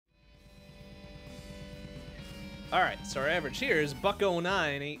Alright, so our average here is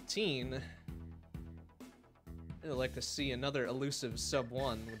Buck0918. I'd like to see another elusive sub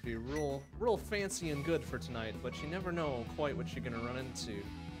 1. Would be real fancy and good for tonight, but you never know quite what you're gonna run into.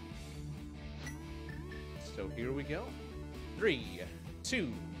 So here we go. 3,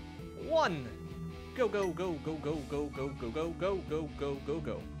 2, 1. Go, go, go, go, go, go, go, go, go, go, go, go, go,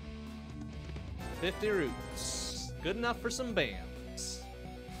 go. 50 roots. Good enough for some bams.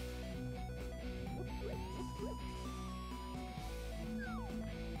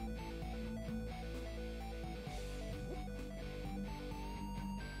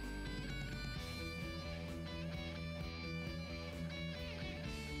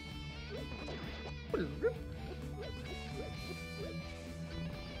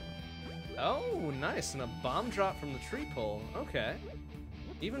 Oh, nice, and a bomb drop from the tree pole. Okay.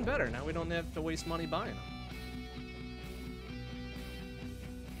 Even better, now we don't have to waste money buying them.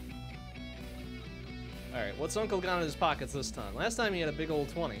 Alright, what's Uncle got in his pockets this time? Last time he had a big old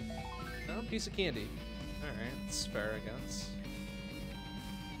 20. Oh, piece of candy. Alright, it's fair, I guess.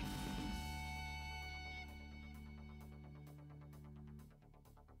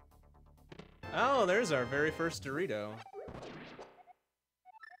 Oh, there's our very first Dorito.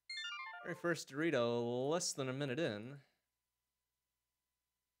 Very first Dorito, less than a minute in.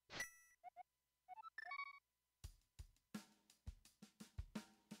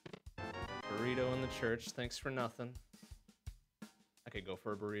 Burrito in the church, thanks for nothing. I could go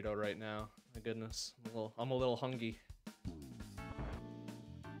for a burrito right now. My goodness, I'm a little hungry.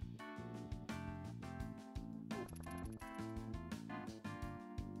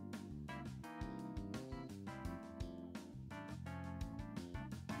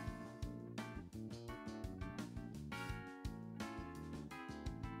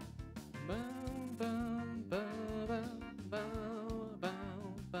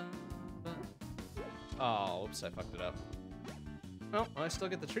 Oh, oops, I fucked it up. Oh, I still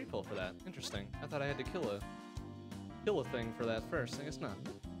get the tree pull for that. Interesting. I thought I had to kill a thing for that first. I guess not.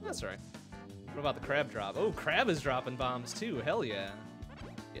 That's alright. What about the crab drop? Oh, crab is dropping bombs too. Hell yeah.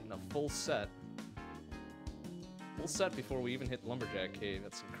 Getting a full set. Full set before we even hit Lumberjack Cave.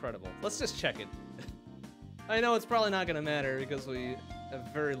 That's incredible. Let's just check it. I know it's probably not gonna matter because we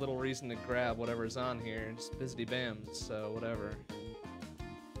have very little reason to grab whatever's on here. Just bizzity bams, so whatever.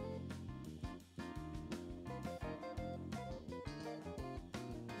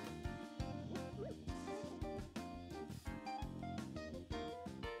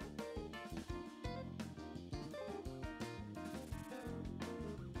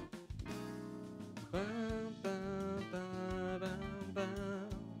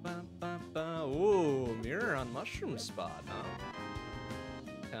 Ooh, mirror on mushroom spot, huh?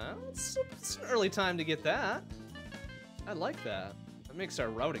 Okay, it's an early time to get that. I like that. That makes our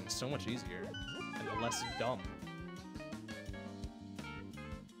routing so much easier and less dumb.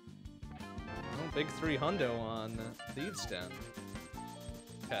 Oh, big 3 hundo on Thieves' Den.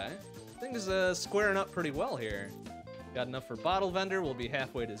 Okay, things squaring up pretty well here. Got enough for Bottle Vendor. We'll be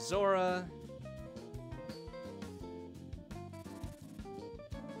halfway to Zora.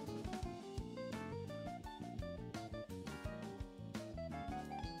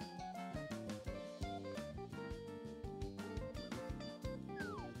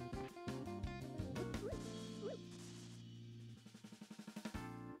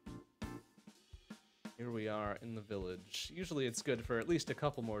 Here we are in the village. Usually it's good for at least a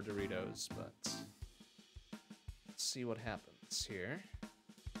couple more Doritos, but let's see what happens here.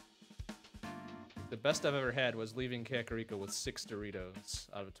 The best I've ever had was leaving Kakariko with 6 Doritos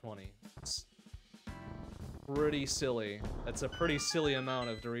out of 20. It's pretty silly. That's a pretty silly amount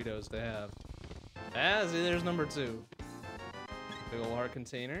of Doritos to have. Ah, see, there's number 2. Big ol' heart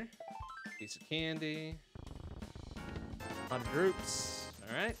container. Piece of candy. 100 groups.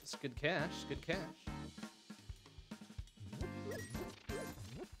 Alright, it's good cash, good cash.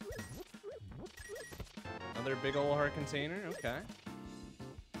 Another big ol' heart container, okay.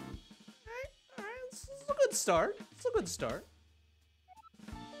 Alright, this is a good start. It's a good start.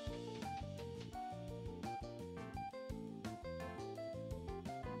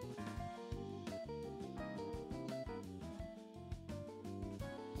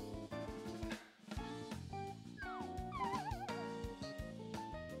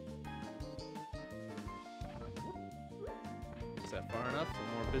 Is that far enough for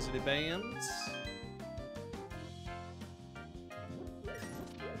more visited bands?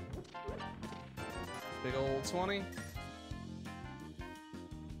 Big old 20.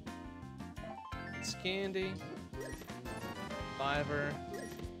 It's candy. Fiver.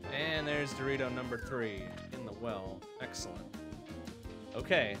 And there's Dorito number 3 in the well. Excellent.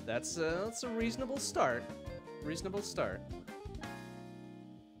 Okay, that's a reasonable start. reasonable start.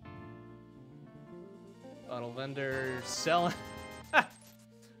 Bottle vendor selling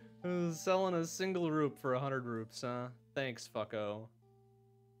selling a single roop for 100 roops, huh? Thanks, fucko.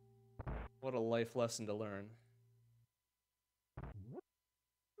 What a life lesson to learn.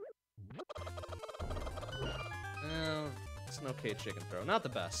 It's an okay chicken throw. Not the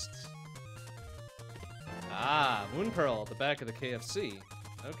best. Ah, Moon Pearl at the back of the KFC.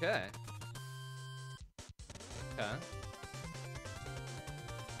 Okay. Okay.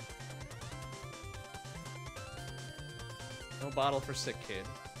 No bottle for sick kid.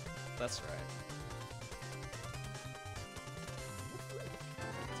 That's right.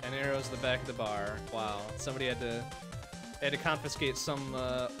 10 arrows at the back of the bar. Wow. Somebody had to confiscate some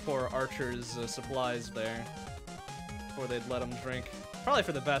poor archer's supplies there before they'd let him drink. Probably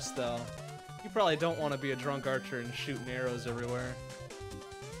for the best, though. You probably don't want to be a drunk archer and shooting arrows everywhere.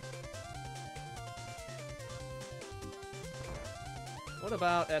 What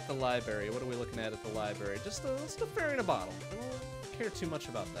about at the library? What are we looking at the library? Just a fairy in a bottle. I don't care too much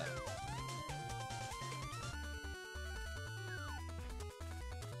about that.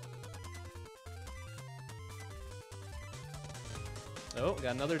 Oh,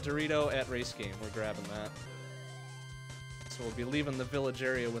 got another Dorito at race game. We're grabbing that. So we'll be leaving the village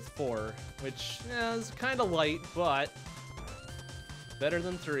area with 4, which is kind of light, but better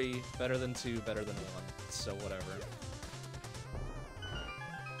than 3, better than 2, better than 1. So whatever.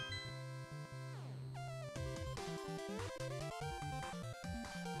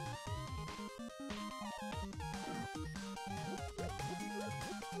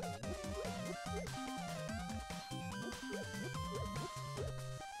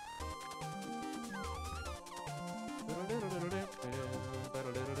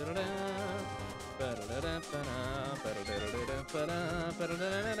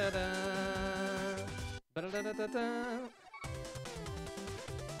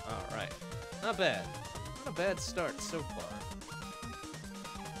 Alright. Not bad. Not a bad start so far.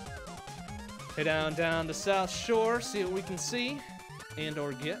 Head down to South Shore, see what we can see and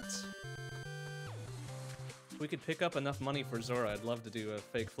or get. If we could pick up enough money for Zora, I'd love to do a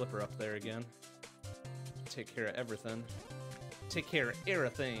fake flipper up there again. Take care of everything. Take care of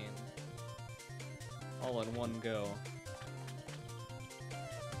everything. All in one go.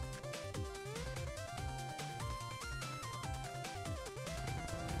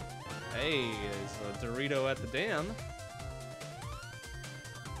 Hey, there's a Dorito at the dam.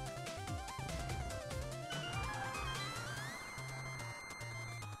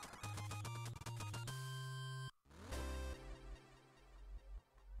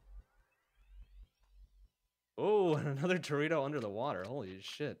 Oh, and another Dorito under the water. Holy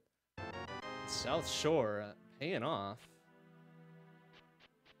shit. South Shore paying off.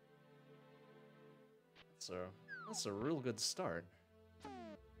 That's a real good start.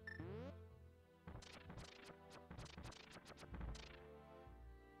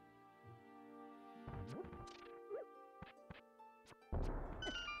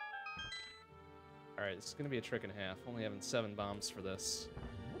 Alright, this is gonna be a trick and a half. Only having 7 bombs for this.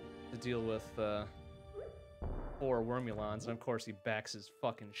 To deal with 4 Wormulons, and of course he backs his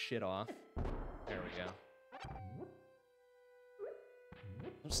fucking shit off. There we go.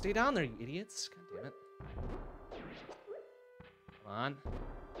 Don't stay down there, you idiots. God damn it. Come on.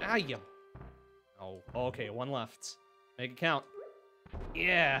 Ah, you. Oh, okay, 1 left. Make it count.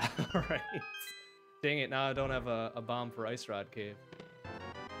 Yeah, alright. Dang it, now I don't have a bomb for Ice Rod Cave.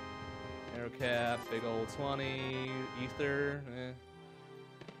 Arrow cap, big old 20, ether.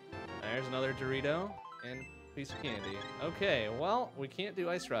 There's another Dorito and piece of candy. Okay, well, we can't do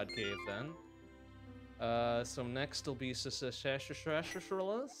Ice Rod Cave then. So next will be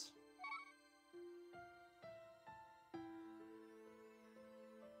Sashashrashashralas.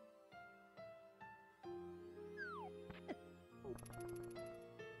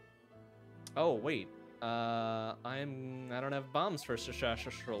 Oh, wait. I don't have bombs for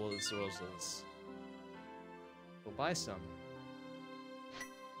Sashashrashralas. We'll buy some.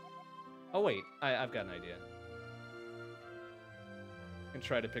 Oh, wait. I've got an idea. I can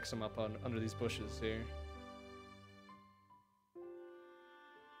try to pick some up under these bushes here.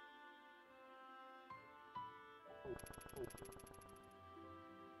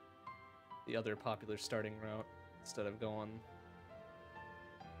 The other popular starting route, instead of going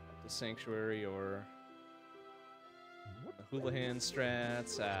up to Sanctuary or the Houlihan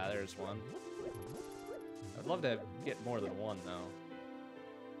strats. Ah, there's one. I'd love to get more than 1, though.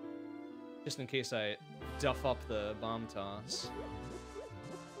 Just in case I duff up the bomb toss.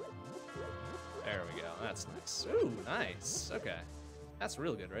 There we go. That's nice. Ooh, nice. Okay. That's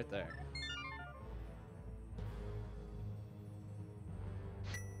real good right there.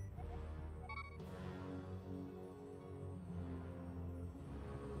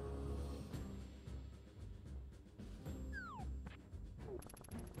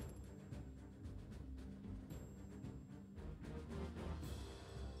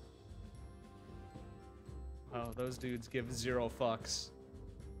 Oh, those dudes give 0 fucks.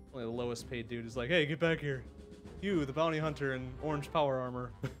 Only the lowest paid dude is like, hey, get back here. You, the bounty hunter in orange power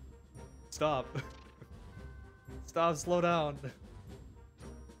armor. Stop. Stop, slow down.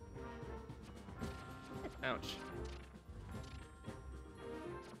 Ouch.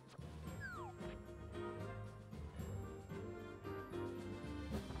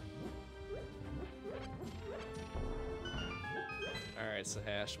 Alright,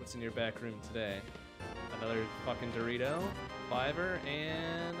 Sahash, what's in your back room today? Another fucking Dorito, Fiver,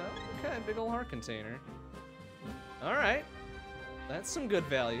 and okay, big ol' heart container. Alright. That's some good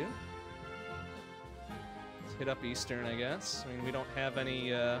value. Let's hit up Eastern, I guess. I mean, we don't have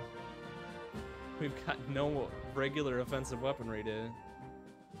any, we've got no regular offensive weaponry to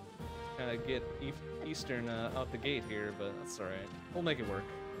kind of get Eastern out the gate here, but that's alright. We'll make it work.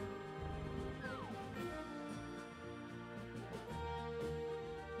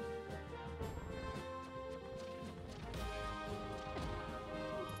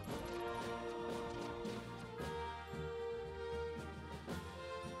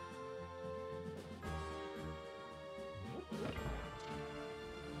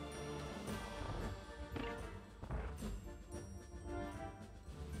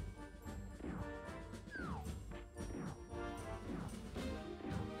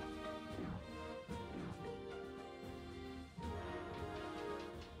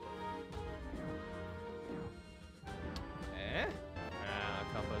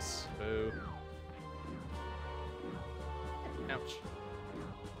 Boo. Ouch.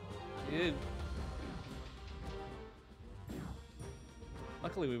 Dude.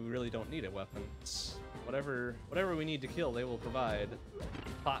 Luckily, we really don't need a weapon. It's whatever we need to kill, they will provide.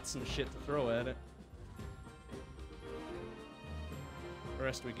 Pots and shit to throw at it. The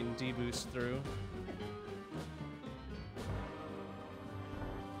rest we can deboost through.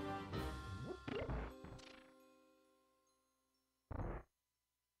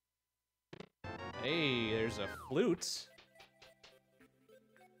 Hey, there's a flute.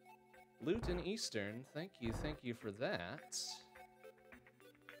 Flute in Eastern. Thank you for that.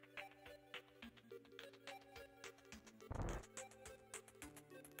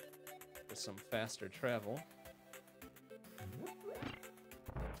 For some faster travel.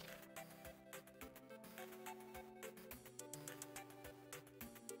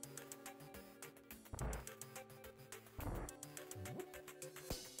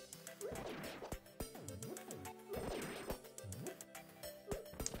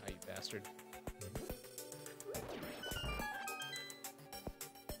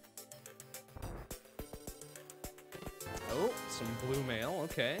 Oh, some blue mail.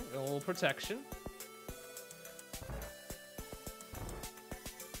 Okay, a little protection.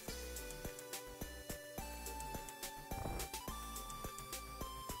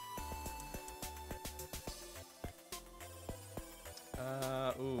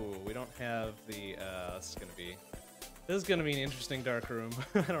 Ooh, we don't have the, this is gonna be an interesting dark room.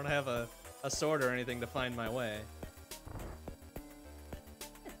 I don't have a sword or anything to find my way.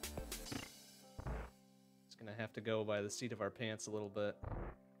 Just gonna have to go by the seat of our pants a little bit.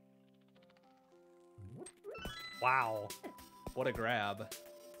 Wow, what a grab.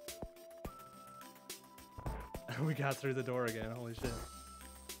 We got through the door again, holy shit.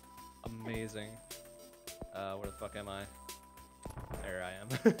 Amazing. Where the fuck am I? There I am.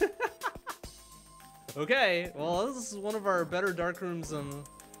 Okay, well this is one of our better dark rooms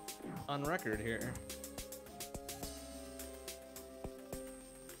on record here.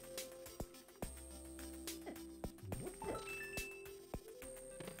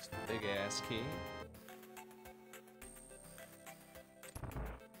 Big ass key.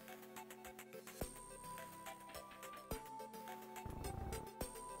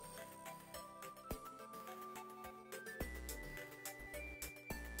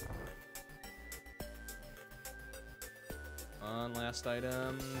 One last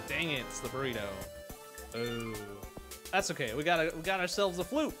item. Dang it, it's the burrito. Oh, that's okay. We got ourselves a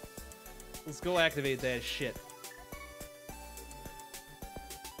flute. Let's go activate that shit.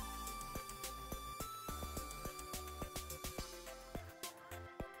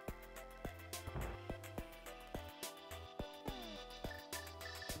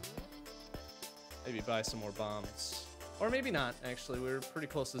 Maybe buy some more bombs. Or maybe not, actually. We're pretty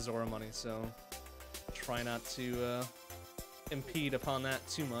close to Zora money, so try not to impede upon that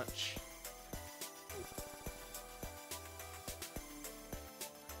too much.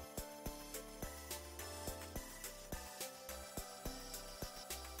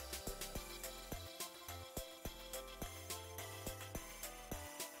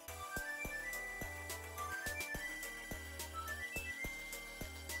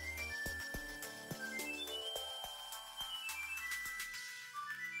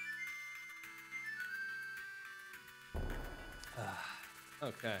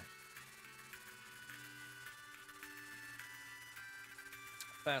 Okay.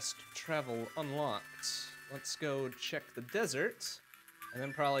 Fast travel unlocked. Let's go check the desert, and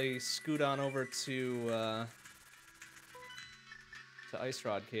then probably scoot on over to Ice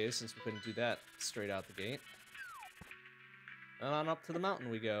Rod Cave, since we couldn't do that straight out the gate. And on up to the mountain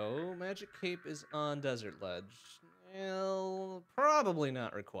we go. Magic Cape is on Desert Ledge. Well, probably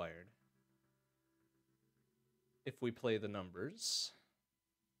not required. If we play the numbers.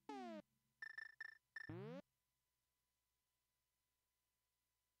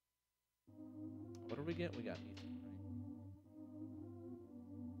 What do we get? We got Ethan, right?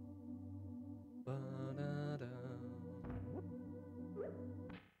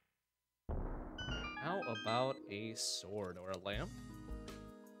 How about a sword or a lamp?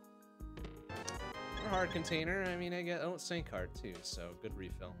 Or a hard container. I mean, I get Saint card too, so good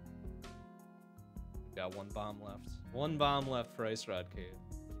refill. We've got one bomb left. One bomb left for Ice Rod Cave.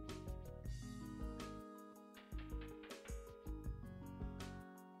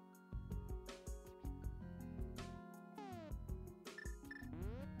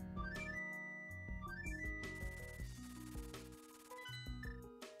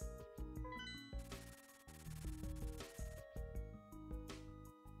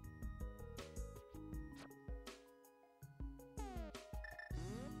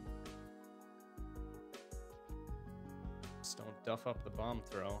 Just don't duff up the bomb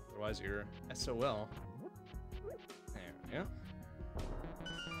throw, otherwise you're SOL. There we go.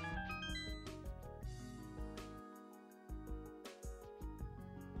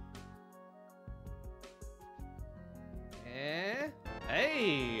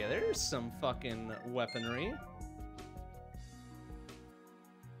 Hey, there's some fucking weaponry.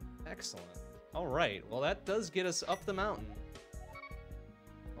 Excellent. Alright, well that does get us up the mountain.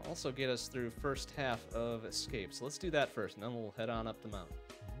 Also get us through first half of escape. So let's do that first, and then we'll head on up the mountain.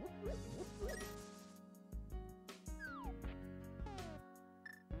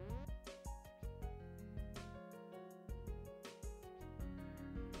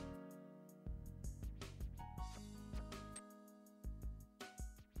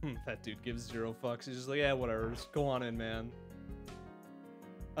 That dude gives 0 fucks. He's just like, yeah, whatever. Just go on in, man.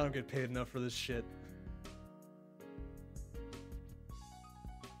 I don't get paid enough for this shit.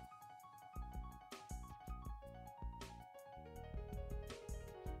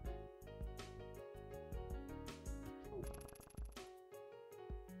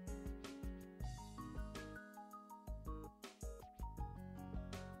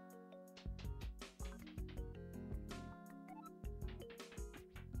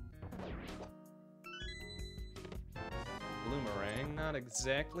 Bloomerang, not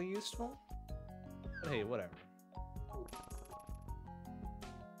exactly useful, but hey, whatever.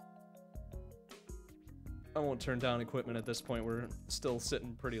 I won't turn down equipment at this point, we're still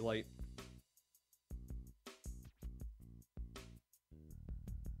sitting pretty light.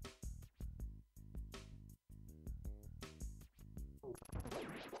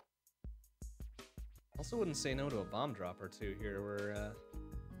 Also wouldn't say no to a bomb drop or two here, we're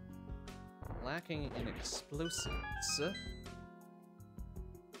lacking in explosives.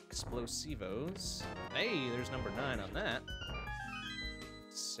 Explosivos. Hey, there's number 9 on that.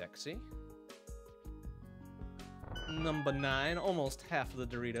 Sexy. Number 9, almost half of the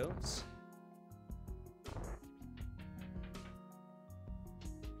Doritos.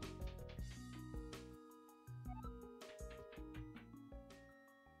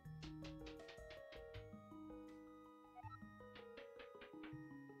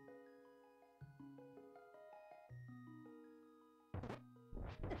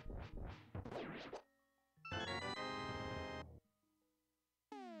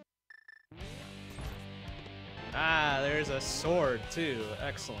 Ah, there's a sword, too.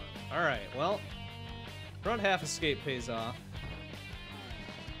 Excellent. Alright, well, front half escape pays off.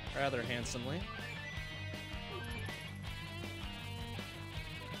 Rather handsomely.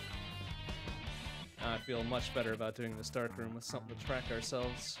 Now I feel much better about doing this dark room with something to track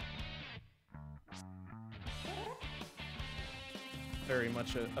ourselves. Very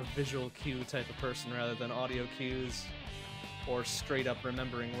much a visual cue type of person rather than audio cues or straight up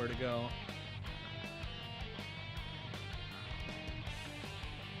remembering where to go.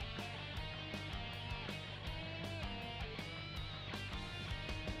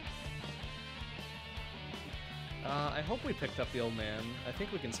 I hope we picked up the old man. I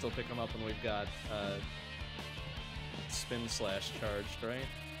think we can still pick him up when we've got spin slash charged, right?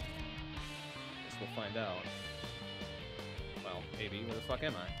 Guess we'll find out. Well, maybe. Where the fuck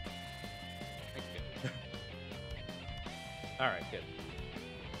am I? Thank you. Alright, good.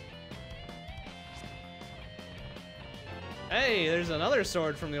 Hey, there's another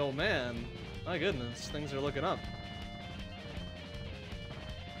sword from the old man. My goodness, things are looking up.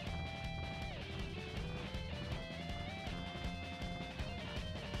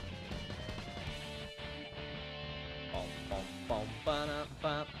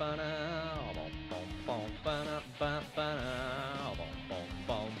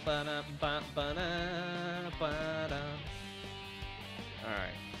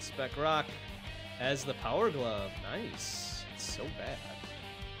 Alright, Spec Rock has the Power Glove. Nice. It's so bad.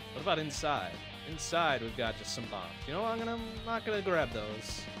 What about inside? Inside, we've got just some bombs. You know, I'm not gonna grab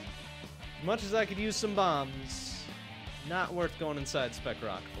those. As much as I could use some bombs, not worth going inside Spec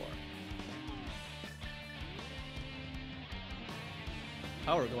Rock for.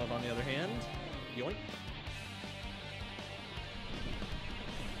 Power Glove, on the other hand, yoink.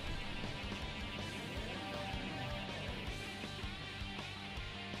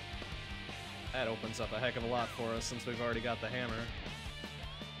 That opens up a heck of a lot for us since we've already got the hammer.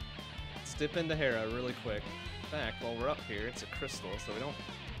 Let's dip into Hera really quick. In fact, while we're up here, it's a crystal, so we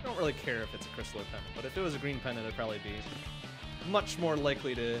don't really care if it's a crystal or pendant. But if it was a green pendant, it'd probably be much more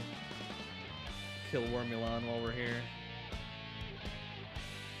likely to kill Wormulon while we're here.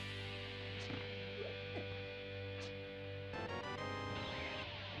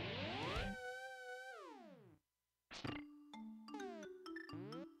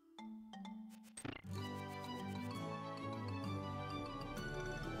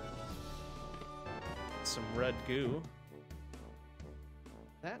 Some red goo.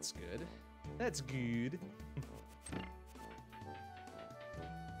 That's good. That's good.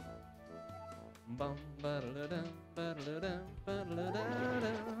 Bum, ba-da-da-dum, ba-da-da-dum,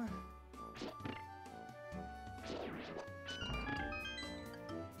 ba-da-da-da-dum.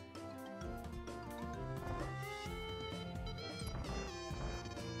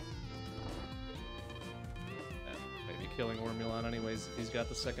 Maybe killing Wormulon anyways if he's got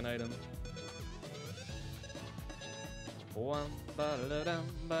the second item.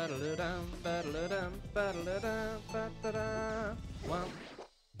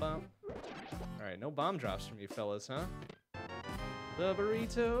 Alright, no bomb drops from you fellas, huh? The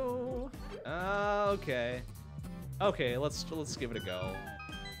burrito. Okay. Okay, let's give it a go.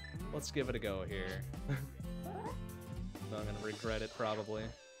 Let's give it a go here. I'm gonna regret it probably.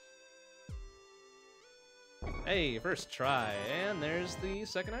 Hey, first try, and there's the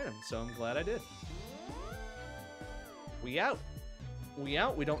second item, so I'm glad I did. We out. We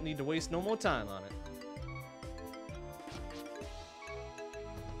out. We don't need to waste no more time on it.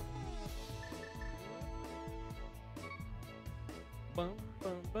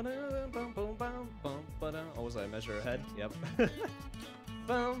 Oh, was I a measure ahead? Yep.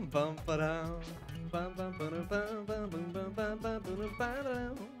 Alright,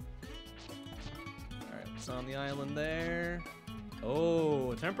 what's on the island there?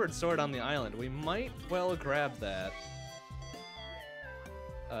 Oh, a tempered sword on the island. We might well grab that.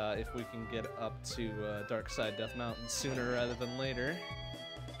 If we can get up to Dark Side Death Mountain sooner rather than later.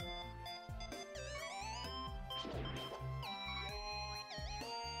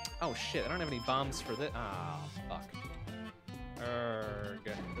 Oh shit, I don't have any bombs for this. Ah, fuck.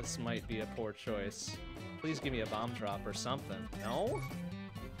 Urgh, this might be a poor choice. Please give me a bomb drop or something. No?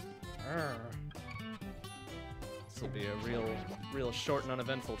 This will be a real short and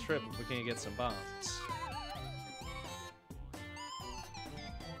uneventful trip if we can't get some bombs.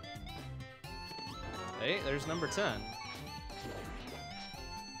 Hey, there's number 10.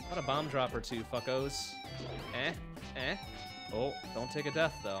 What a bomb drop or two, fuckos. Eh. Oh, don't take a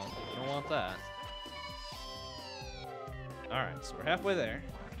death, though. You don't want that. Alright, so we're halfway there.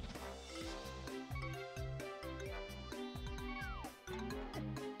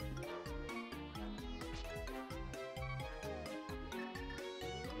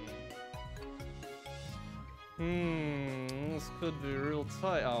 This could be real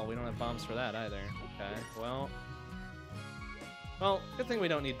tight. Oh, we don't have bombs for that either. Okay, well, good thing we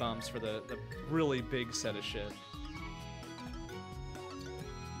don't need bombs for the really big set of shit.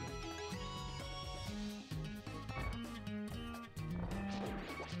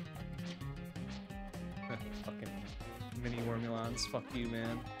 Fucking mini Wormulons, fuck you,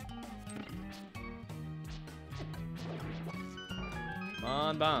 man. Come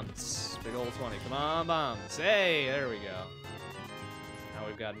on, bombs. Big old 20. Come on, bombs. Hey, there we go. Now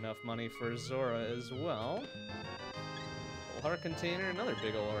we've got enough money for Zora as well. Full heart container, another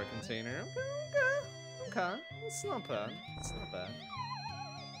big old heart container. Okay. It's not bad. It's not bad.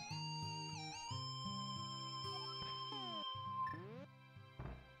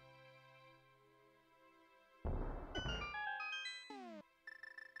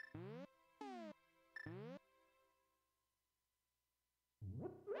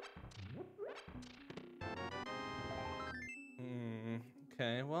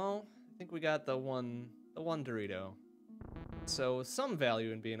 Okay, well, I think we got the one Dorito. So some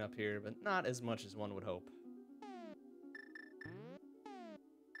value in being up here, but not as much as one would hope.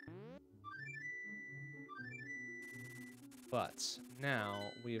 But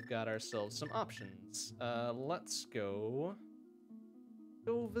now we've got ourselves some options. Let's go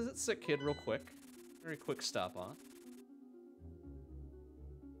visit Sick Kid real quick. Very quick stop off.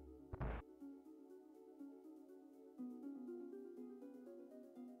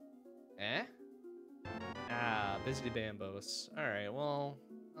 Eh? Ah, Busy Bambos. Alright, well,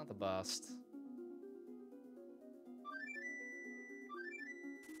 not the best.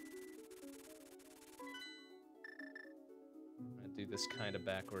 I'm gonna do this kind of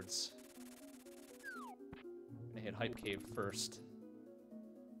backwards. I'm gonna hit Hype Cave first.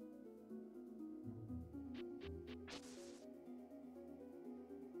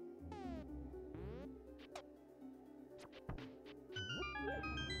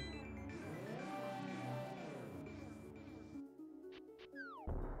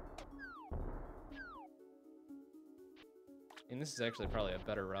 And this is actually probably a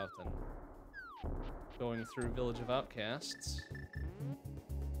better route than going through Village of Outcasts.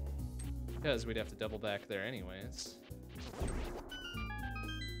 Because we'd have to double back there anyways.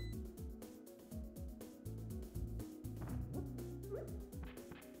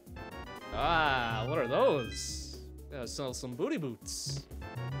 Ah, what are those? Gotta sell some booty boots.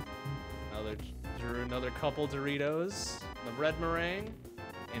 Another couple Doritos, the red meringue,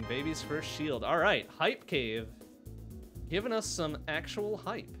 and Baby's First Shield. All right, Hype Cave. Giving us some actual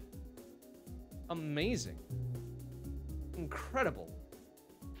hype. Amazing. Incredible.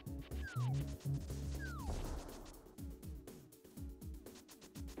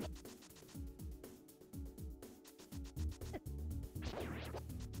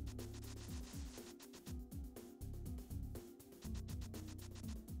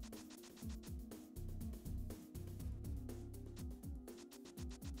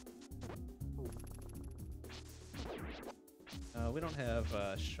 We don't have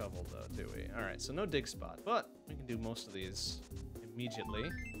a shovel, though, do we? All right, so no dig spot, but we can do most of these immediately.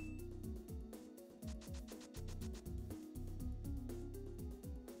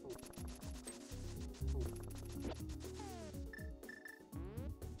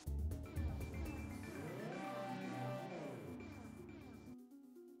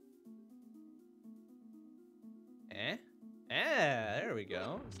 There we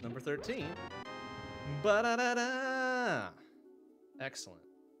go. It's number 13. Ba-da-da-da! Excellent.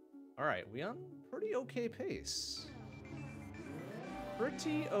 All right, we on pretty okay pace.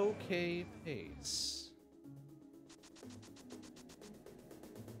 Pretty okay pace.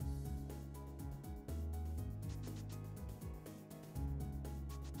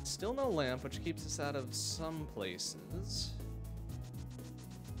 Still no lamp, which keeps us out of some places.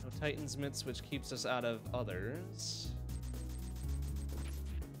 No Titan's Mitts, which keeps us out of others.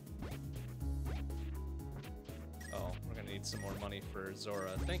 Some more money for Zora.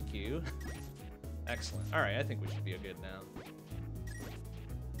 Thank you. Excellent. All right, I think we should be good now.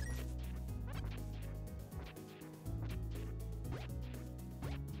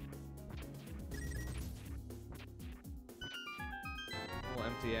 Little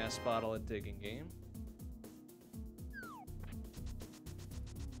empty ass bottle at digging game.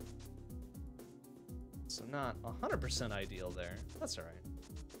 So not 100% ideal there. That's all right.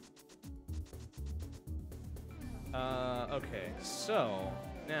 Okay, so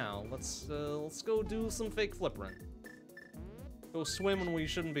now let's go do some fake flippering. Go swim when we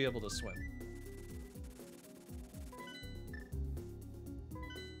shouldn't be able to swim.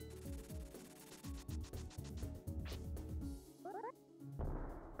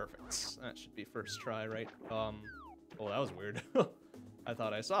 Perfect. That should be first try, right? Oh, that was weird. I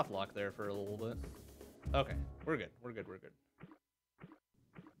thought I soft locked there for a little bit. Okay, we're good. We're good. We're good.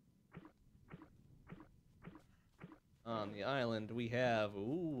 On the island, we have,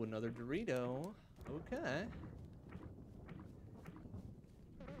 ooh, another Dorito. Okay.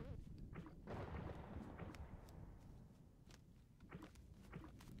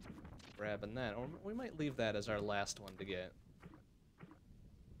 Grabbing that. Or we might leave that as our last one to get.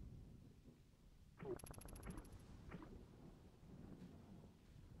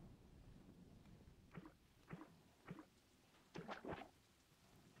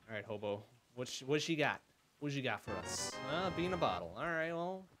 All right, Hobo. What she got? What you got for us? Bee in a bottle. All right,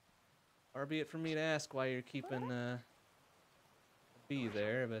 well, far be it from me to ask why you're keeping a bee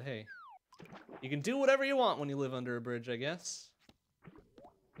there, but hey, you can do whatever you want when you live under a bridge, I guess.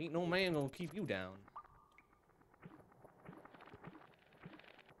 Ain't no man gonna keep you down.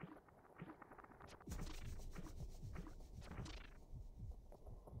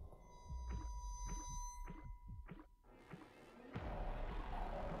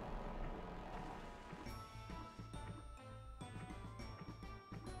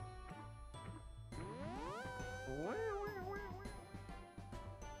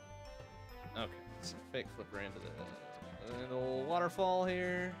 Fake flipper into the little waterfall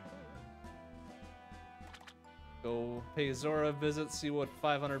here. Go pay Zora a visit, see what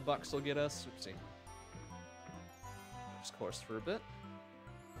 500 bucks will get us. Oopsie. Just course for a bit.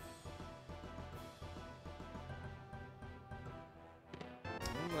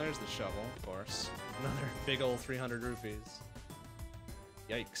 And there's the shovel, of course. Another big old 300 rupees.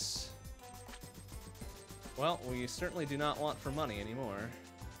 Yikes. Well, we certainly do not want for money anymore.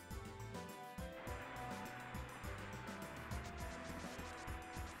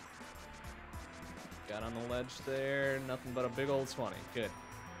 Got on the ledge there, nothing but a big old 20. Good.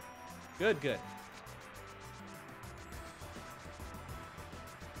 Good, good.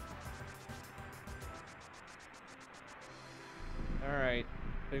 Alright,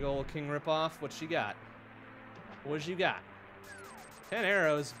 big old king ripoff, what you got? What you got? 10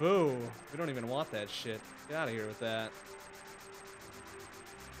 arrows, boo. We don't even want that shit. Get out of here with that.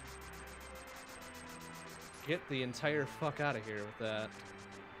 Get the entire fuck out of here with that.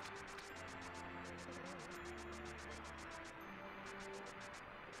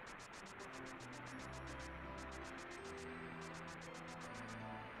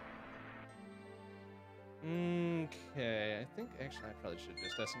 Okay, I think actually I probably should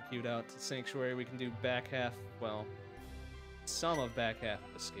just SMQ'd out to Sanctuary. We can do back half, well, some of back half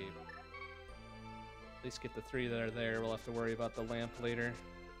of Escape. At least get the 3 that are there. We'll have to worry about the lamp later.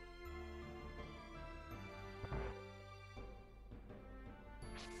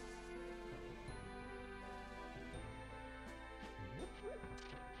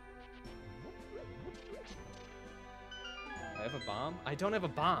 I have a bomb? I don't have a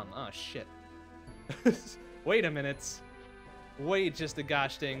bomb. Oh, shit. Wait a minute. Wait just a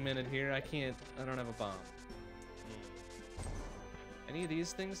gosh dang minute here. I don't have a bomb. Any of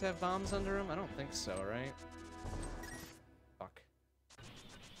these things have bombs under them? I don't think so, right? Fuck.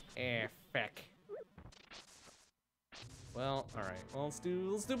 Eh, fuck. Well, alright. Well, let's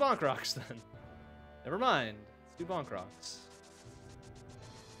do bonk rocks then. Never mind. Let's do bonk rocks.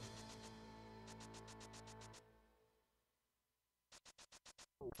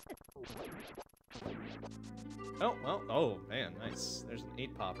 Oh, well, oh, man, nice. There's an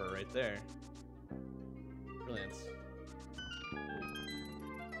 8 popper right there. Brilliant.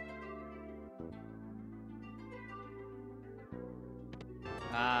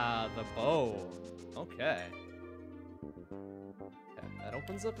 Ah, the bow. Okay. That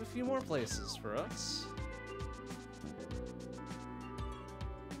opens up a few more places for us.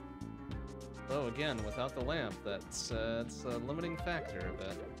 Though, again, without the lamp, it's a limiting factor a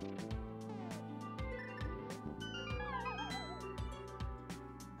bit.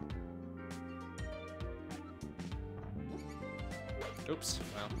 Oops,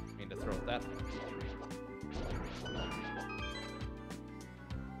 well, I mean to throw it that way.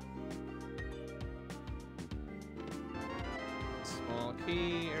 Small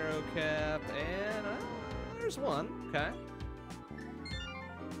key, arrow cap, and there's one, okay.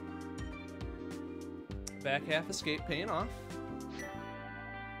 Back half escape paying off.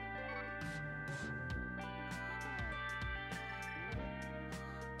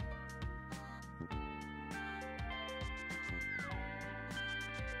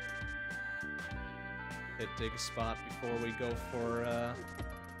 Hit dig spot before we go for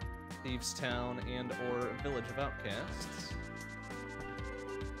Thieves Town and or Village of Outcasts.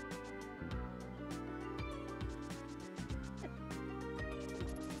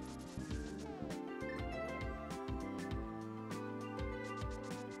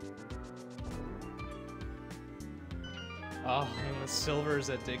 Oh, and the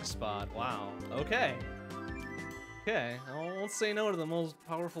silver's at dig spot. Wow. Okay. Okay. I won't say no to the most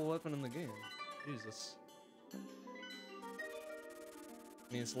powerful weapon in the game. Jesus. I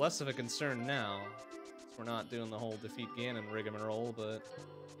mean, it's less of a concern now, since we're not doing the whole defeat Ganon rigmarole, but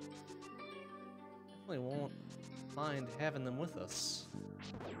definitely won't mind having them with us.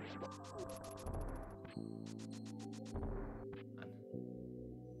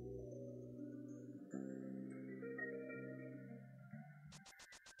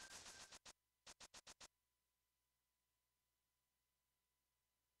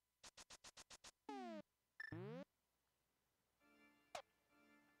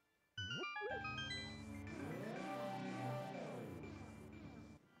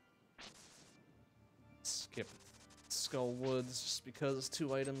 Skip Skull Woods just because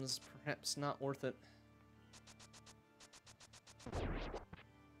 2 items, perhaps not worth it.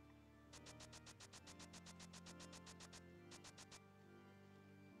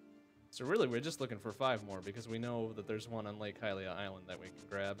 So really, we're just looking for 5 more because we know that there's one on Lake Hylia Island that we can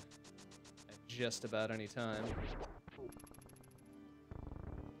grab at just about any time.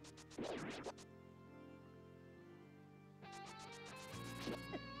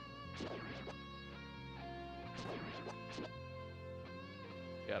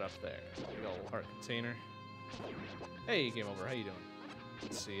 got up there? Big old heart container. Hey, game over. How you doing?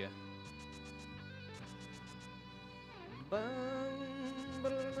 Good to see ya.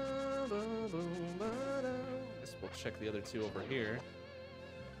 Guess we'll check the other two over here.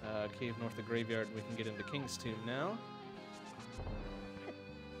 Cave north of graveyard, and we can get into King's Tomb now.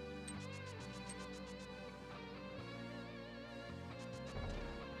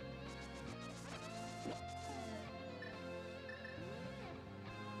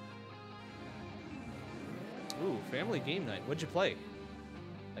 Ooh, family game night. What'd you play?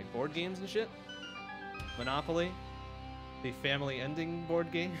 Like board games and shit? Monopoly? The family ending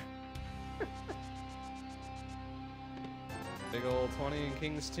board game? Big old 20 in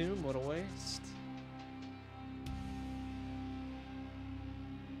King's Tomb, what a waste.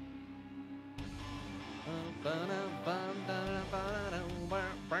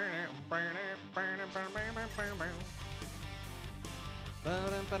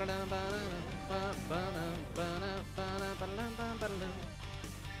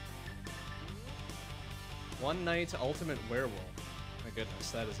 One Night Ultimate Werewolf. My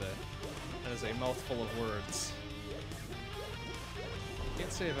goodness, that is a mouthful of words.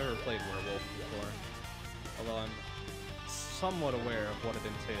 Can't say I've ever played Werewolf before, although I'm somewhat aware of what it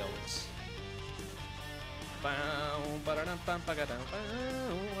entails.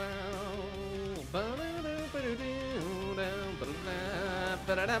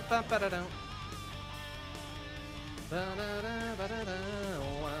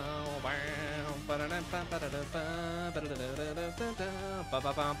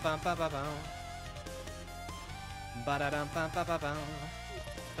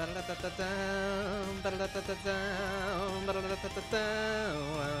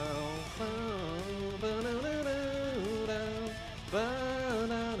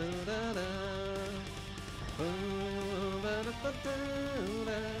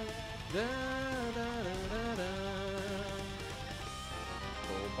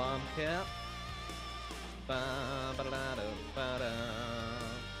 Full bomb cap.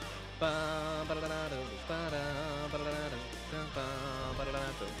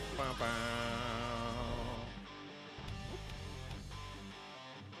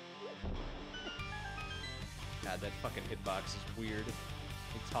 God, that fucking hitbox is weird.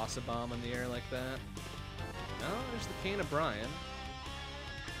 You toss a bomb in the air like that. No, there's the Cane of Brian.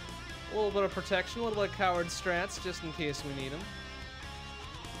 A little bit of protection, a little bit of coward strats, just in case we need them.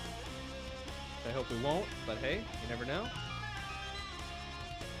 I hope we won't, but hey, you never know.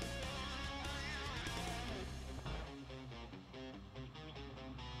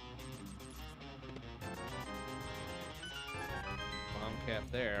 Bomb cap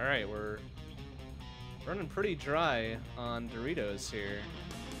there. Alright, we're running pretty dry on Doritos here.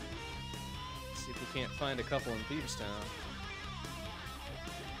 Let's see if we can't find a couple in Thievestown.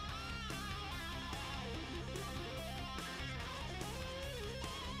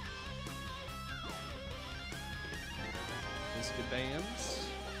 Biscuit bands.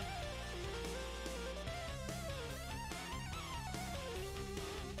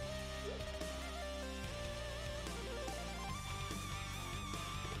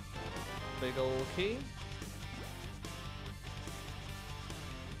 Big old key.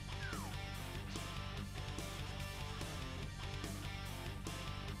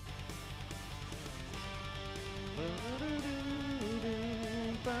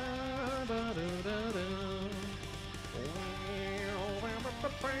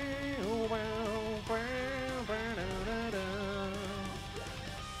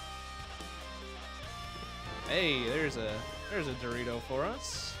 Hey, there's a Dorito for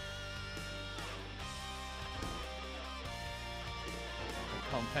us.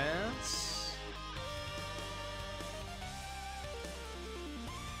 Compass.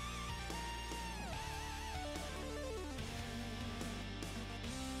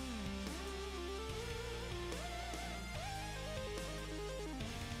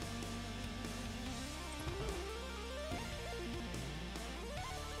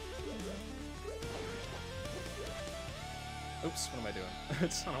 Oops, what am I doing?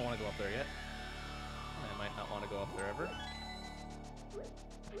 I don't want to go up there yet. I might not want to go up there ever.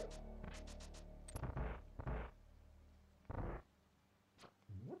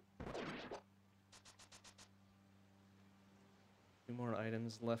 Two more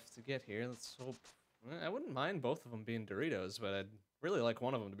items left to get here. Let's hope. I wouldn't mind both of them being Doritos, but I'd really like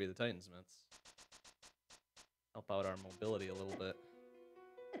one of them to be the Titansmiths. Help out our mobility a little bit.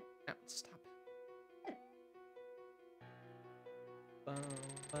 Ow, stop. Bow,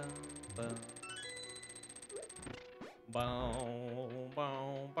 bow, bow. Bow,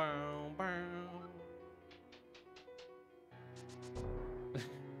 bow, bow, bow.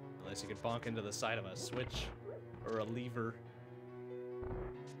 realize you could bonk into the side of a switch or a lever.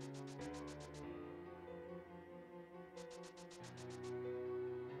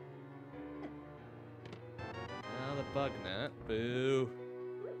 Now the bug net. Boo.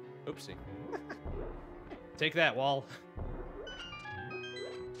 Oopsie. Take that, wall.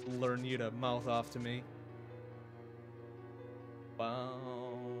 Learn you to mouth off to me. Bow,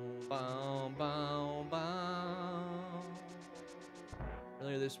 bow, bow, bow.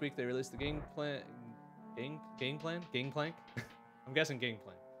 Earlier this week, they released the Gangplank? I'm guessing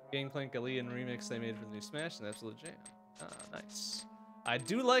Gangplank. Gangplank Alien remix they made for the new Smash, and that's a legit jam. Ah, nice. I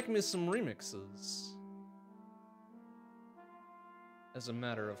do like me some remixes. As a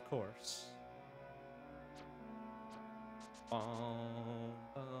matter of course. Bow,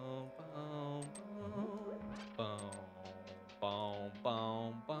 bow, bow, bow, bow,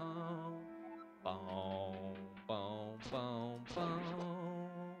 bow, bow, bow, bow, bow, bow.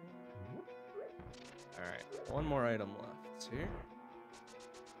 Alright, one more item left here.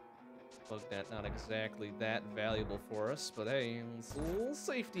 Bug net not exactly that valuable for us, but hey, it's a little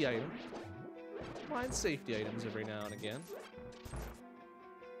safety item. Mind safety items every now and again.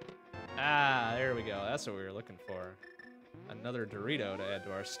 Ah, there we go. That's what we were looking for. Another Dorito to add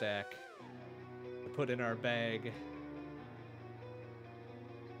to our stack. To put in our bag.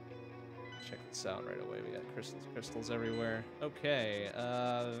 Check this out right away. We got crystals everywhere. Okay,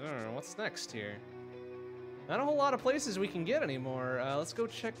 I don't know, what's next here? Not a whole lot of places we can get anymore. Let's go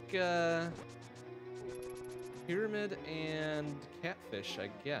check Pyramid and Catfish, I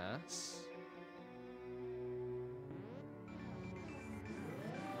guess.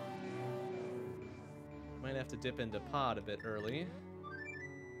 Might have to dip into Pod a bit early.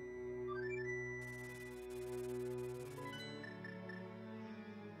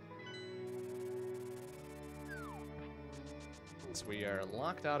 Since we are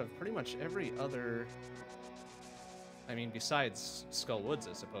locked out of pretty much every other... I mean, besides Skull Woods,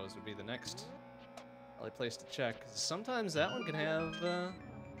 I suppose, would be the next probably place to check. 'Cause sometimes that one can have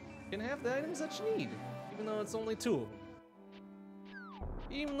the items that you need, even though it's only 2 of them.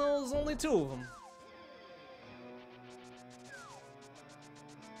 Even though there's only 2 of them.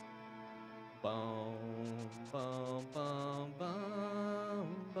 Boom, boom, boom, boom,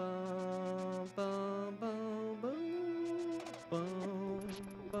 boom, boom, boom, boom, boom,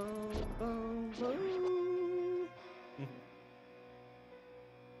 boom, boom.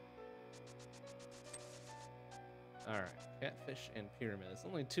 Alright, Catfish and Pyramid. It's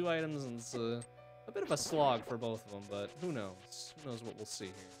only 2 items, and it's a bit of a slog for both of them, but who knows? Who knows what we'll see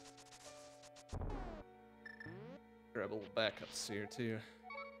here. Grab a little backups here, too.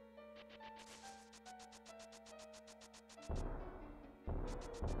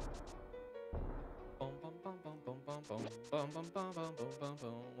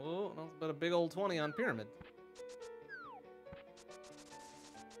 Oh, that's about a big old 20 on Pyramid.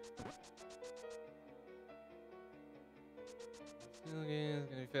 Okay, it's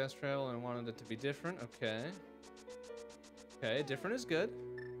gonna be fast travel, and I wanted it to be different. Okay. Okay, different is good.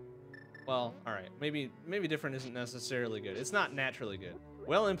 Well, all right. Maybe different isn't necessarily good. It's not naturally good.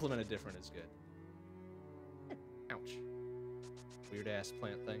 Well implemented, different is good. Ouch. Weird ass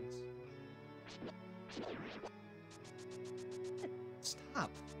plant things.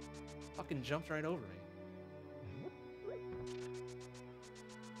 Stop! Fucking jumped right over me.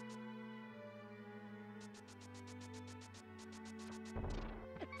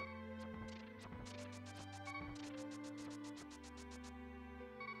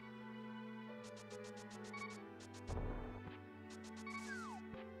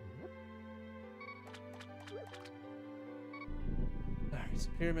 Alright, so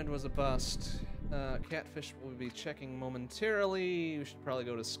Pyramid was a bust. Catfish will be checking momentarily. We should probably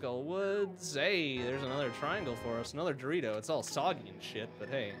go to Skull Woods. Hey, there's another triangle for us. Another Dorito. It's all soggy and shit, but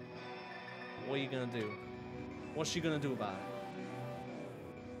hey. What are you gonna do? What's she gonna do about it?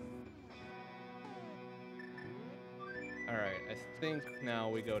 Alright, I think now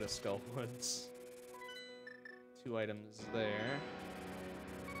we go to Skull Woods. 2 items there.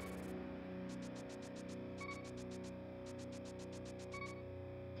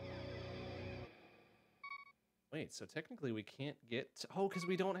 Wait, so technically we can't get... Oh, because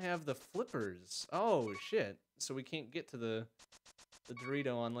we don't have the flippers. Oh, shit. So we can't get to the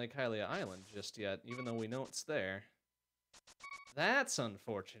Dorito on Lake Hylia Island just yet, even though we know it's there. That's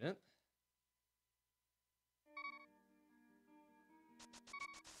unfortunate.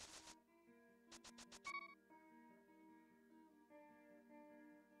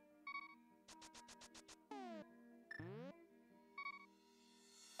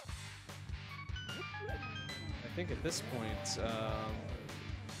 I think at this point,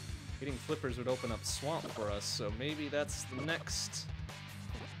 Getting flippers would open up swamp for us, so maybe that's the next.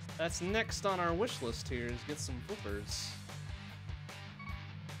 That's next on our wish list here is get some flippers.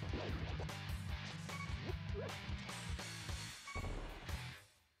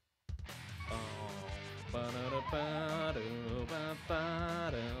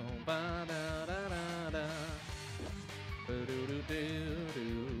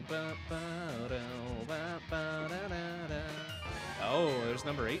 Oh, there's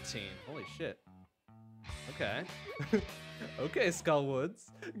number 18. Holy shit. Okay. Okay,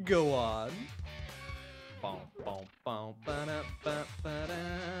 Skullwoods. Go on.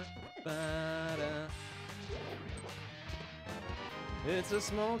 It's a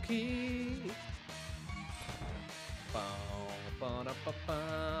small key.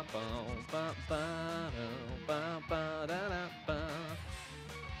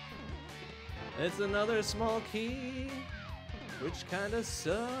 It's another small key, which kinda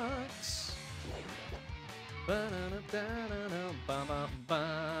sucks.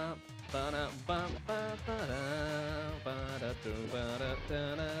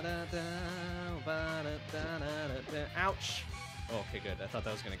 Ouch! Okay, good. I thought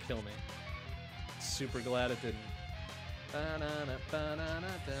that was gonna kill me. Super glad it didn't.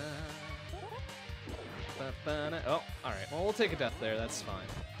 Oh, alright. Well, we'll take a death there. That's fine.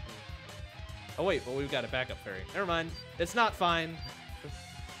 Oh, wait. Well, we've got a backup fairy. Never mind. It's not fine.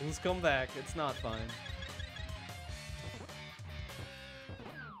 Let's come back. It's not fine.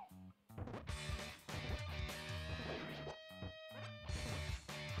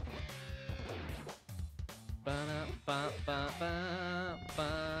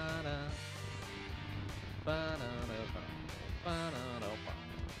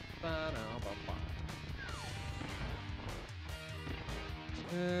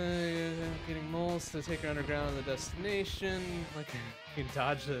 Getting moles to take her underground to the destination. Like you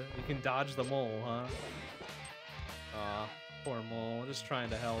can dodge the mole, huh? Aw, poor mole. Just trying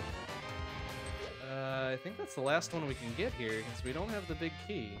to help. I think that's the last one we can get here because we don't have the big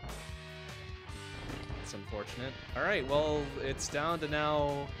key. It's unfortunate. All right, well, it's down to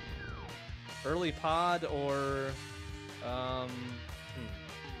now early pod or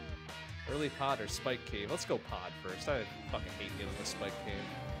early pod or spike cave. Let's go pod first. I fucking hate getting the spike cave.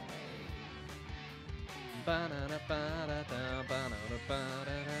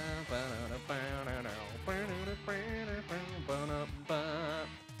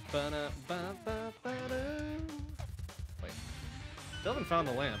 Wait. Still haven't found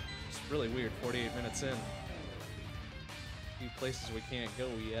the lamp. It's really weird. 48 minutes in. A few places we can't go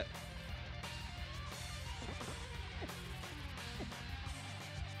yet.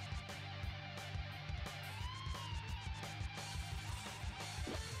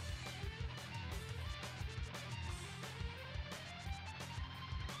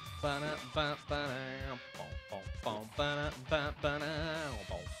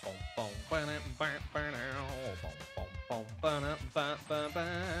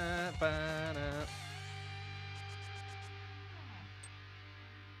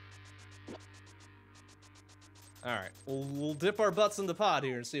 All right, we'll dip our butts in the pod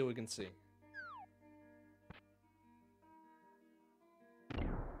here and see what we can see.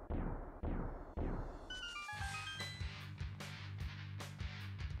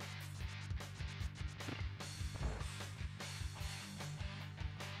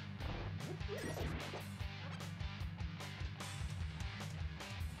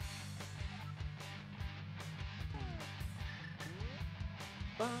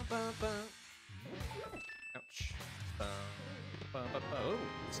 Ouch. Oh,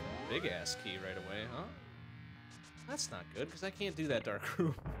 it's a big ass key right away, huh? That's not good, because I can't do that dark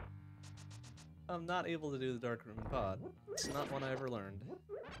room. I'm not able to do the dark room in pod. It's not one I ever learned.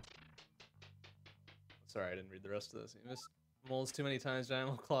 Sorry, I didn't read the rest of this. You missed moles too many times,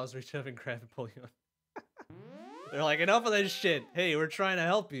 giant claws reach up and grab and pull you on. They're like, enough of this shit. Hey, we're trying to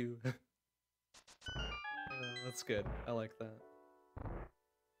help you. That's good. I like that.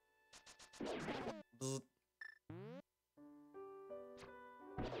 Bzz.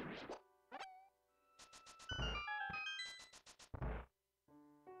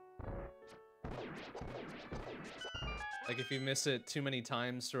 Like if you miss it too many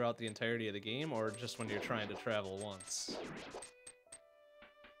times throughout the entirety of the game, or just when you're trying to travel once.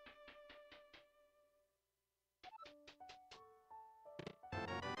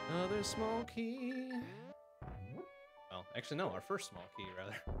 Another small key. Well, actually no, our first small key,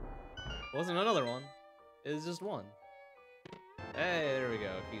 rather. It wasn't another one. It was just one. Hey, there we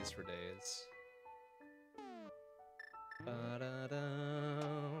go. Keys for days. Ba-da-da,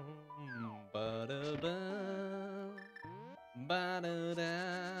 ba-da-ba,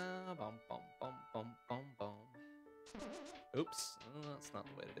 ba-da-da, Oops. Oh, that's not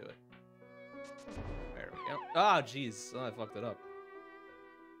the way to do it. There we go. Ah, jeez. Oh, I fucked it up.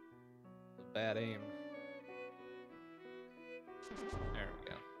 Bad aim. There we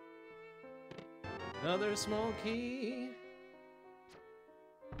go. Another small key.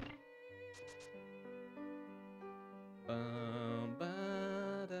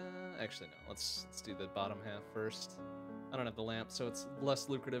 Actually, no. Let's do the bottom half first. I don't have the lamp, so it's less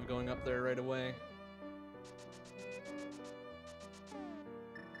lucrative going up there right away.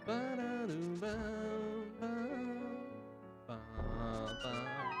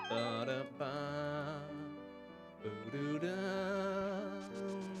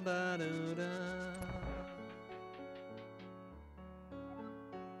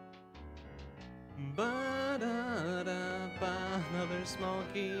 Another small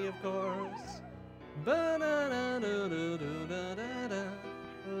key, of course.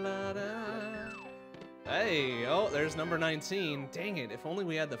 Hey, oh, there's number 19. Dang it, if only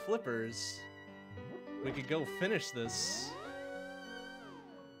we had the flippers, we could go finish this.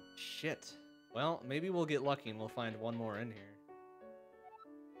 Shit. Well, maybe we'll get lucky and we'll find one more in here.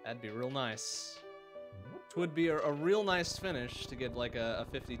 That'd be real nice. It would be a real nice finish to get like a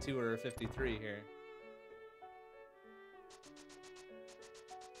 52 or a 53 here.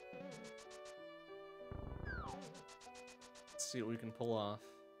 Let's see what we can pull off.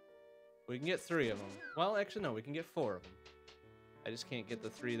 We can get 3 of them. Well, actually, no, we can get 4 of them. I just can't get the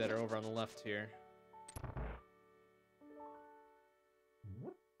 3 that are over on the left here.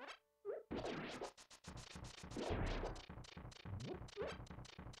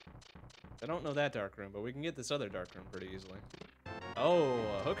 I don't know that dark room, but we can get this other dark room pretty easily. Oh,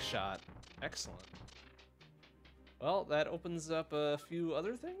 a hook shot. Excellent. Well, that opens up a few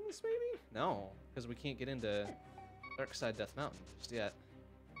other things, maybe? No, because we can't get into Dark Side Death Mountain just yet.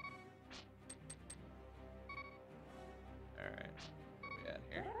 Alright, what are we at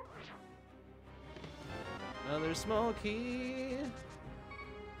here? Another small key.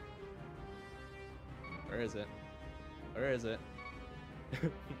 Where is it? Where is it?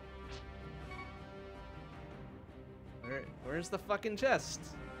 Where's the fucking chest?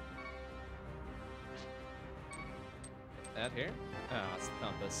 That here? Oh, it's the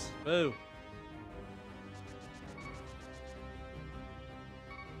compass. Boo!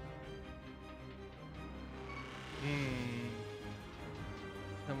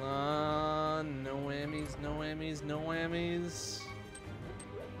 Come on, no whammies, no whammies, no whammies.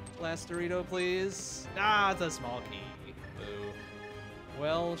 Last Dorito, please. Ah, it's a small key. Boo.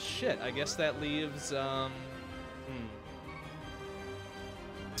 Well, shit, I guess that leaves, that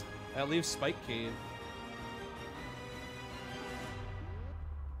leaves Spike Cave.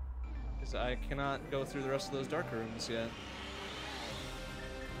 Because I cannot go through the rest of those dark rooms yet.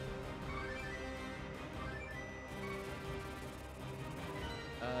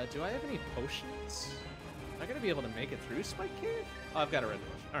 Do I have any potions? Am I gonna be able to make it through Spike Cave? Oh, I've got a red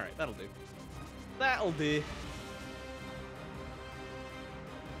potion. Alright, that'll do. That'll do.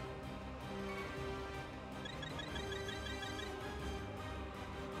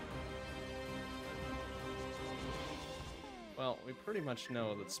 Well, we pretty much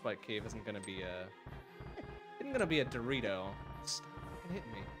know that Spike Cave isn't gonna be a Dorito. Stop fucking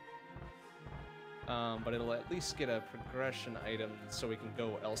hitting me. But it'll at least get a progression item so we can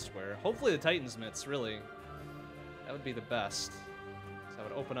go elsewhere. Hopefully the Titan's Mitts, really. That would be the best. So that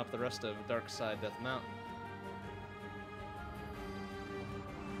would open up the rest of Dark Side Death Mountain.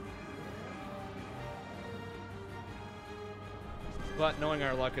 But knowing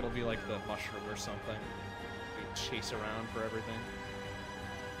our luck, it'll be like the mushroom or something. We chase around for everything.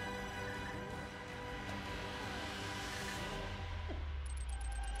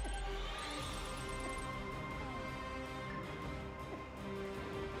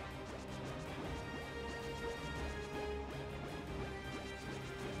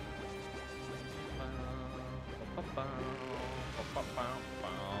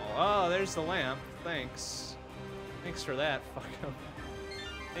 Oh, there's the lamp. Thanks. Thanks for that. Fuck him.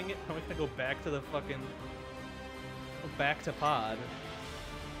 Dang it. Are we gonna go back to the fucking... Go back to pod.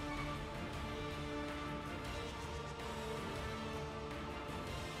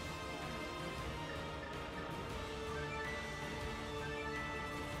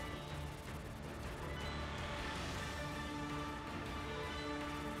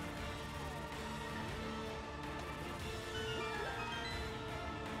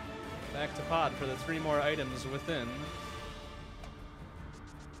 Back to pod for the 3 more items within.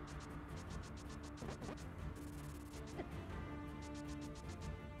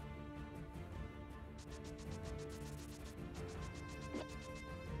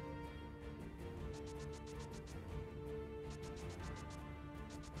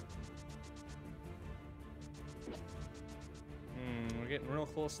 getting real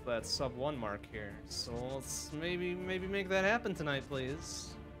close to that sub 1 mark here. So let's maybe make that happen tonight,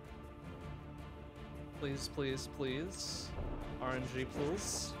 please. Please, please, please. RNG,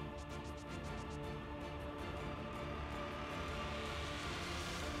 please.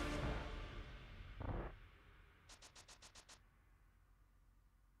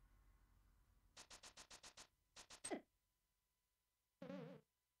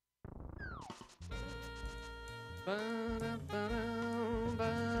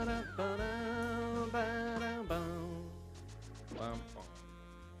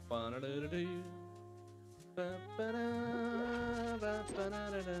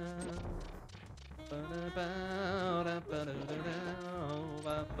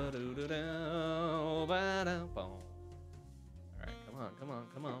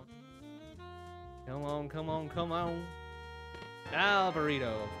 Come on. Al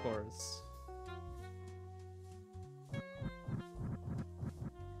burrito, of course.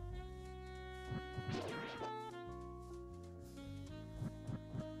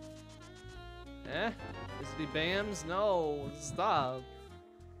 Eh? Fizzy Bams? No, stop.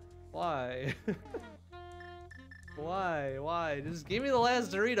 Why? Why? Just give me the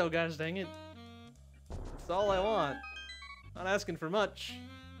last Dorito, gosh dang it. That's all I want. Not asking for much.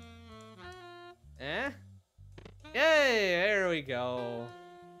 Eh? Yay! There we go.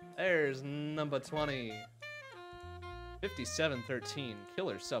 There's number 20. 5713.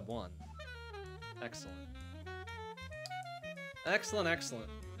 Killer sub 1. Excellent. Excellent, excellent.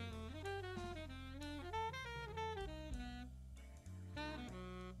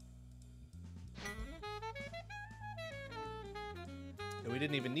 We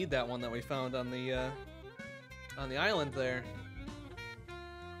didn't even need that one that we found on the island there.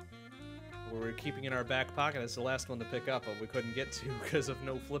 We were keeping in our back pocket as the last one to pick up, but we couldn't get to because of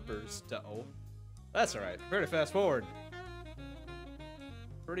no flippers. Uh-oh. That's alright. Prepare to fast forward.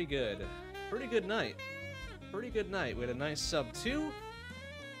 Pretty good. Pretty good night. Pretty good night. We had a nice sub 2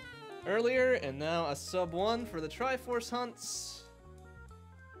 earlier, and now a sub 1 for the Triforce hunts.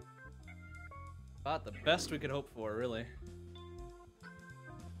 About the best we could hope for, really.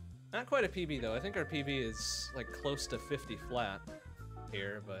 Not quite a PB, though. I think our PB is, like, close to 50 flat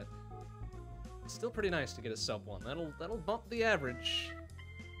here, but it's still pretty nice to get a sub 1. That'll bump the average.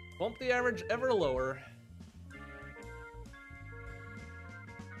 Bump the average ever lower.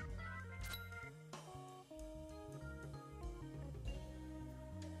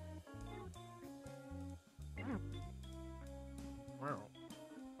 Wow.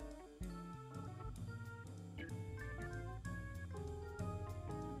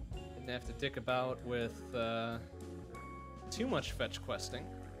 Didn't have to dick about with too much fetch questing.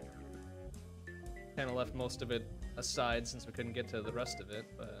 Kind of left most of it aside since we couldn't get to the rest of it,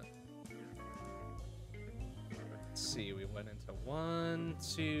 but let's see, we went into 1,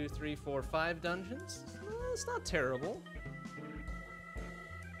 2, 3, 4, 5 dungeons. It's not terrible.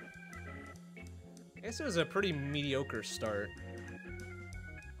 I guess it was a pretty mediocre start.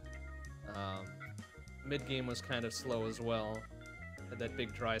 Mid-game was kind of slow as well. Had that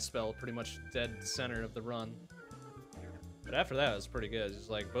big dry spell pretty much dead center of the run. But after that, it was pretty good. Just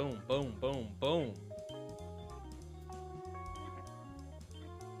like boom, boom, boom, boom.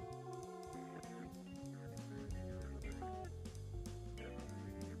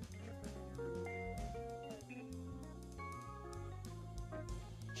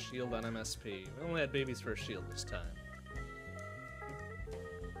 Shield on MSP. We only had babies for a shield this time.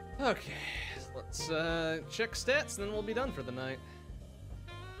 Okay, let's check stats and then we'll be done for the night.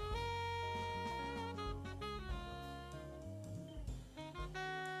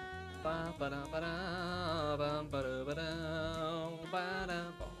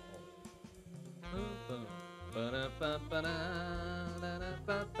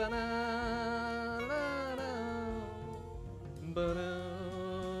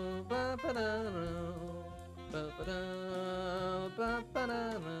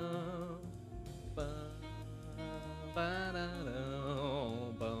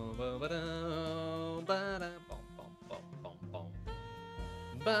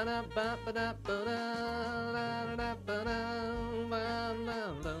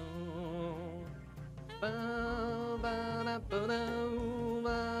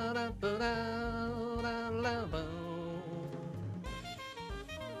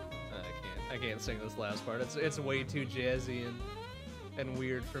 I can't sing this last part. It's way too jazzy and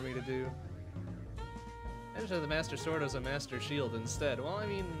weird for me to do. Actually, the Master Sword was a Master Shield instead. Well, I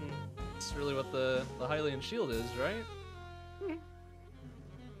mean, it's really what the Hylian Shield is, right?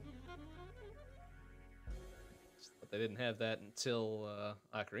 But they didn't have that until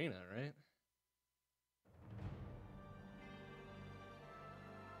Ocarina, right?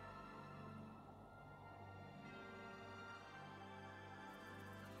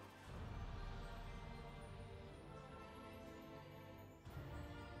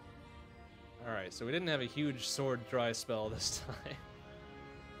 Alright, so we didn't have a huge sword dry spell this time.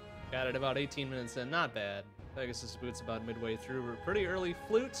 Got it about 18 minutes in, not bad. Pegasus Boots about midway through. We're pretty early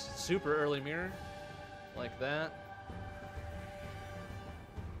flute, super early mirror. Like that.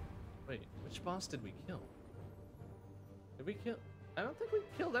 Wait, which boss did we kill? Did we kill? I don't think we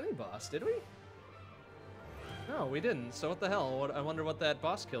killed any boss, did we? No, we didn't. So what the hell? I wonder what that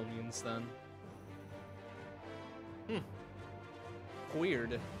boss kill means then.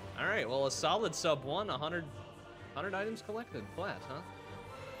 Weird. Alright, well, a solid sub 1, 100 items collected. Flat, huh?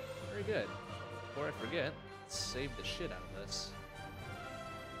 Very good. Before I forget, let's save the shit out of this.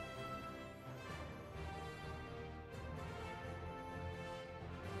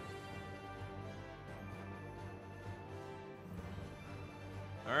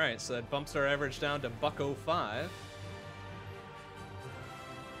 Alright, so that bumps our average down to $1.05.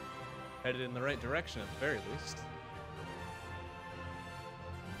 Headed in the right direction at the very least.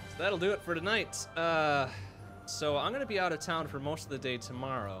 So that'll do it for tonight. So I'm gonna be out of town for most of the day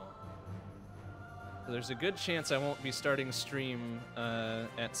tomorrow. So there's a good chance I won't be starting stream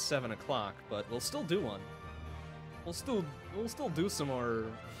at 7 o'clock, but we'll still do one. We'll still do some more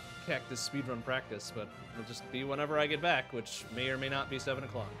Cactus speedrun practice, but it'll just be whenever I get back, which may or may not be 7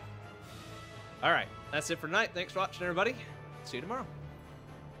 o'clock. All right, that's it for tonight. Thanks for watching, everybody. See you tomorrow.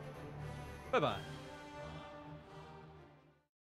 Bye-bye.